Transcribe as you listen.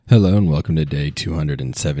Hello and welcome to day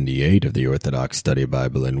 278 of the Orthodox Study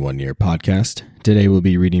Bible in 1 Year podcast. Today we'll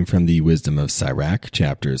be reading from the Wisdom of Sirach,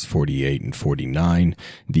 chapters 48 and 49,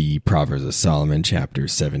 the Proverbs of Solomon, chapter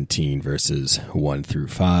 17, verses 1 through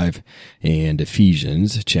 5, and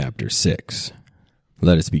Ephesians, chapter 6.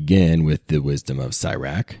 Let us begin with the Wisdom of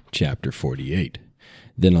Sirach, chapter 48.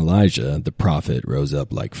 Then Elijah the prophet rose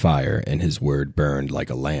up like fire, and his word burned like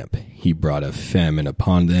a lamp. He brought a famine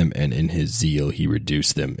upon them, and in his zeal he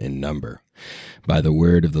reduced them in number. By the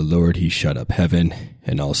word of the Lord he shut up heaven,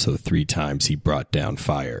 and also 3 times he brought down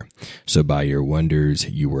fire. So by your wonders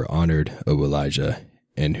you were honored, O Elijah,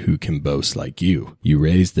 and who can boast like you? You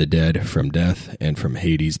raised the dead from death, and from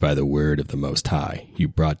Hades by the word of the Most High. You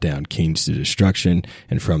brought down kings to destruction,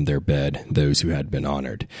 and from their bed those who had been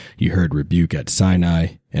honored. You heard rebuke at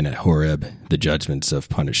Sinai, and at Horeb the judgments of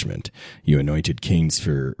punishment. You anointed kings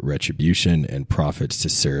for retribution, and prophets to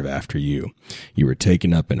serve after you. You were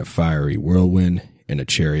taken up in a fiery whirlwind, in a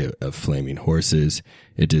chariot of flaming horses.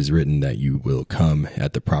 It is written that you will come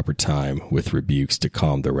at the proper time with rebukes to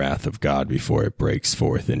calm the wrath of God before it breaks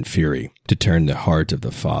forth in fury, to turn the heart of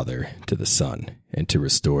the father to the son, and to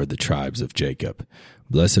restore the tribes of Jacob.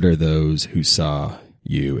 Blessed are those who saw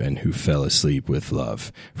you and who fell asleep with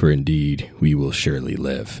love, for indeed we will surely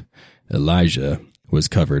live. Elijah was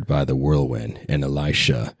covered by the whirlwind, and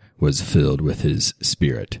Elisha was filled with his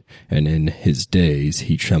spirit. And in his days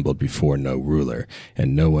he trembled before no ruler,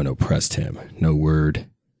 and no one oppressed him. No word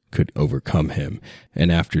could overcome him.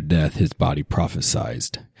 And after death his body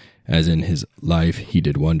prophesied. As in his life he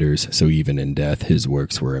did wonders, so even in death his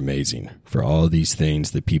works were amazing. For all these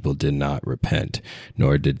things the people did not repent,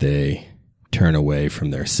 nor did they turn away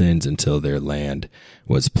from their sins until their land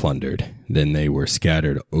was plundered. Then they were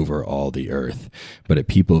scattered over all the earth. But a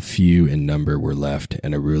people few in number were left,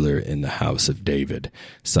 and a ruler in the house of David.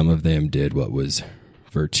 Some of them did what was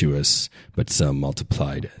virtuous, but some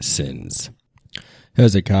multiplied sins.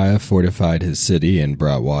 Hezekiah fortified his city and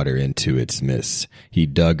brought water into its midst. He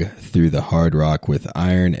dug through the hard rock with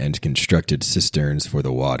iron and constructed cisterns for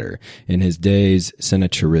the water. In his days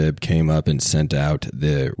Sennacherib came up and sent out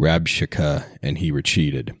the Rabshakeh, and he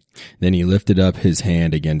retreated. Then he lifted up his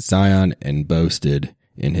hand against Zion and boasted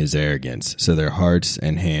in his arrogance. So their hearts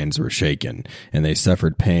and hands were shaken, and they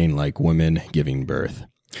suffered pain like women giving birth.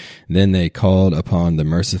 Then they called upon the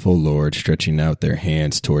merciful Lord, stretching out their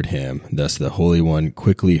hands toward him. Thus the Holy One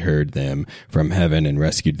quickly heard them from heaven and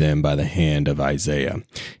rescued them by the hand of Isaiah.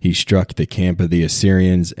 He struck the camp of the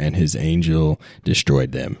Assyrians, and his angel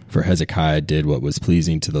destroyed them. For Hezekiah did what was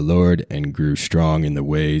pleasing to the Lord, and grew strong in the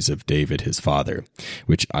ways of David his father,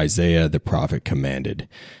 which Isaiah the prophet commanded,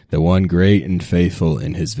 the one great and faithful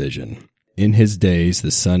in his vision. In his days the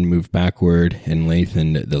sun moved backward and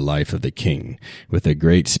lengthened the life of the king. With a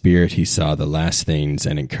great spirit he saw the last things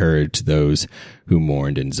and encouraged those who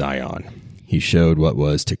mourned in Zion. He showed what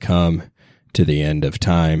was to come to the end of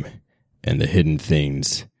time and the hidden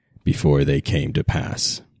things before they came to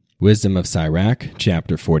pass. Wisdom of Sirach,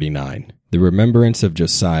 chapter 49. The remembrance of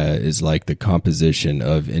Josiah is like the composition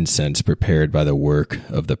of incense prepared by the work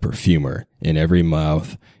of the perfumer. In every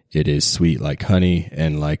mouth it is sweet like honey,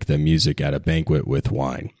 and like the music at a banquet with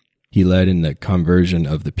wine. He led in the conversion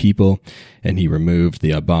of the people, and he removed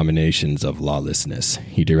the abominations of lawlessness.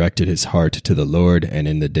 He directed his heart to the Lord, and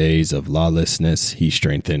in the days of lawlessness he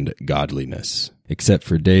strengthened godliness. Except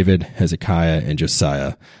for David, Hezekiah, and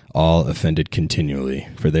Josiah, all offended continually,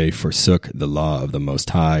 for they forsook the law of the Most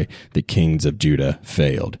High. The kings of Judah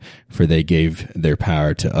failed, for they gave their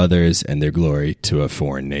power to others and their glory to a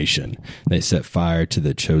foreign nation. They set fire to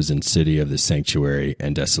the chosen city of the sanctuary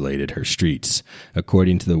and desolated her streets,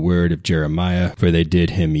 according to the word of Jeremiah, for they did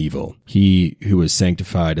him evil. He who was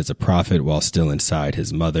sanctified as a prophet while still inside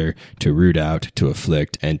his mother, to root out, to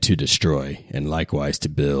afflict, and to destroy, and likewise to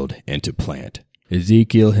build and to plant.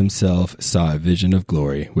 Ezekiel himself saw a vision of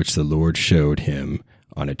glory, which the Lord showed him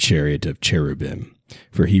on a chariot of cherubim.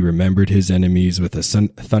 For he remembered his enemies with a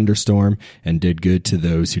thunderstorm, and did good to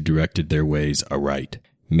those who directed their ways aright.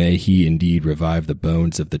 May he indeed revive the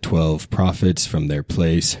bones of the 12 prophets from their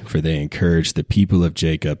place, for they encouraged the people of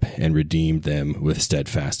Jacob, and redeemed them with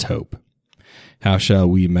steadfast hope. How shall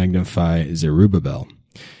we magnify Zerubbabel?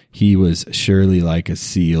 He was surely like a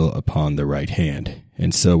seal upon the right hand.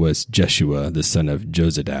 And so was Jeshua the son of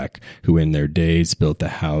Jozadak, who in their days built the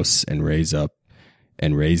house and raised up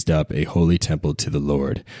a holy temple to the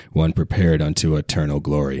Lord, one prepared unto eternal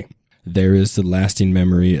glory. There is the lasting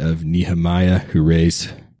memory of Nehemiah, who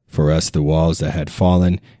raised for us the walls that had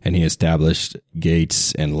fallen, and he established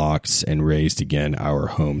gates and locks and raised again our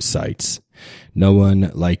home sites. No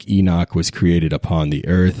one like Enoch was created upon the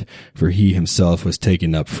earth, for he himself was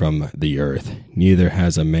taken up from the earth. Neither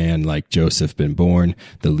has a man like Joseph been born,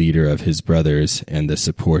 the leader of his brothers and the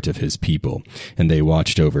support of his people, and they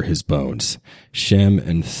watched over his bones. Shem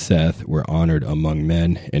and Seth were honored among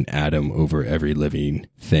men, and Adam over every living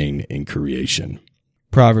thing in creation.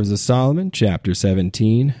 Proverbs of Solomon, chapter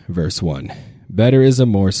 17, verse 1. Better is a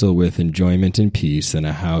morsel with enjoyment and peace than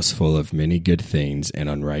a house full of many good things and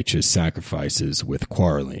unrighteous sacrifices with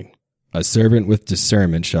quarreling. A servant with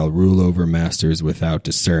discernment shall rule over masters without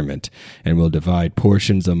discernment, and will divide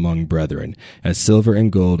portions among brethren. As silver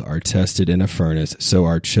and gold are tested in a furnace, so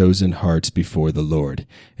are chosen hearts before the Lord.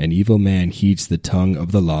 An evil man heeds the tongue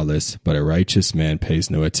of the lawless, but a righteous man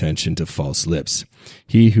pays no attention to false lips.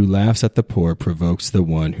 He who laughs at the poor provokes the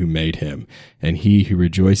one who made him, and he who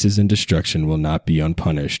rejoices in destruction will not be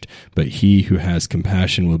unpunished, but he who has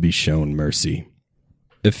compassion will be shown mercy.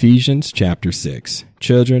 Ephesians chapter 6.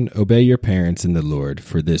 Children, obey your parents in the Lord,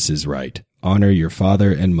 for this is right. Honor your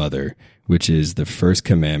father and mother, which is the first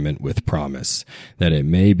commandment with promise, that it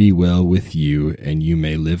may be well with you and you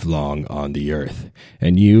may live long on the earth.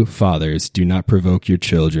 And you, fathers, do not provoke your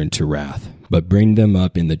children to wrath, but bring them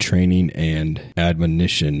up in the training and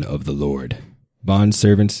admonition of the Lord.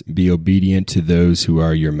 Bondservants, be obedient to those who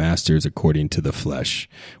are your masters according to the flesh,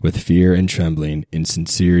 with fear and trembling, in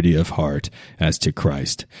sincerity of heart, as to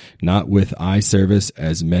Christ, not with eye service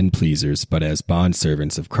as men-pleasers, but as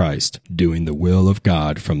bondservants of Christ, doing the will of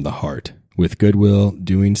God from the heart, with good will,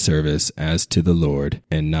 doing service as to the Lord,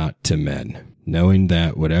 and not to men, knowing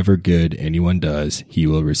that whatever good anyone does, he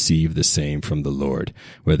will receive the same from the Lord,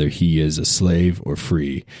 whether he is a slave or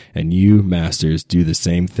free. And you, masters, do the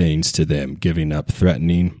same things to them, giving up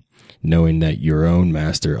threatening, knowing that your own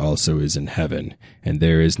master also is in heaven, and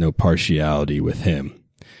there is no partiality with him.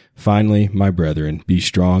 Finally, my brethren, be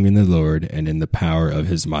strong in the Lord and in the power of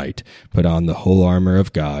his might. Put on the whole armor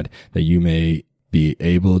of God, that you may be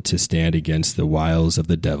able to stand against the wiles of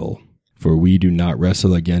the devil. For we do not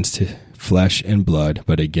wrestle against flesh and blood,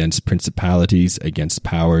 but against principalities, against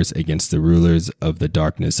powers, against the rulers of the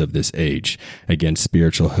darkness of this age, against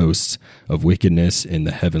spiritual hosts of wickedness in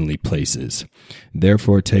the heavenly places.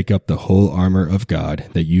 Therefore take up the whole armor of God,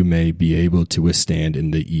 that you may be able to withstand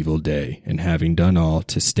in the evil day, and having done all,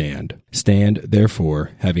 to stand. Stand,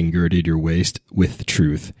 therefore, having girded your waist with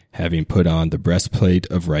truth, having put on the breastplate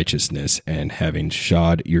of righteousness, and having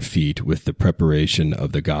shod your feet with the preparation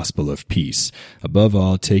of the gospel of peace. Above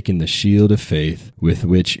all, taking the shield of faith, with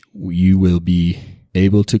which you will be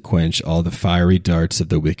able to quench all the fiery darts of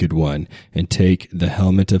the wicked one, and take the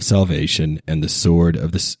helmet of salvation and the sword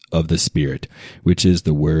of the Spirit, which is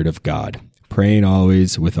the word of God. Praying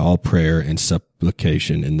always with all prayer and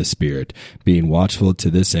supplication in the Spirit, being watchful to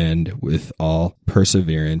this end with all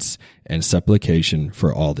perseverance and supplication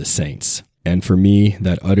for all the saints. And for me,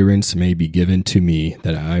 that utterance may be given to me,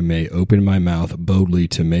 that I may open my mouth boldly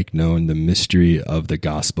to make known the mystery of the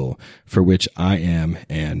gospel, for which I am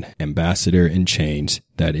an ambassador in chains,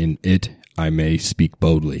 that in it I may speak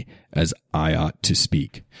boldly, as I ought to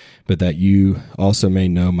speak, but that you also may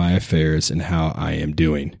know my affairs and how I am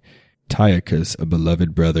doing. Tychicus, a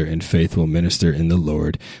beloved brother and faithful minister in the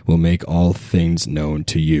Lord, will make all things known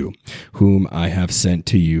to you, whom I have sent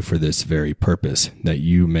to you for this very purpose, that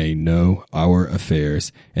you may know our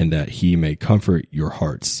affairs, and that he may comfort your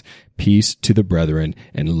hearts. Peace to the brethren,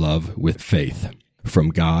 and love with faith. From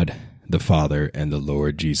God, the Father, and the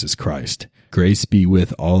Lord Jesus Christ. Grace be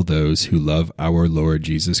with all those who love our Lord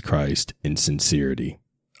Jesus Christ in sincerity.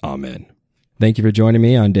 Amen. Thank you for joining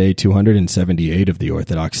me on day 278 of the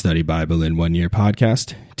Orthodox Study Bible in 1 Year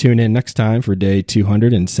podcast. Tune in next time for day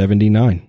 279.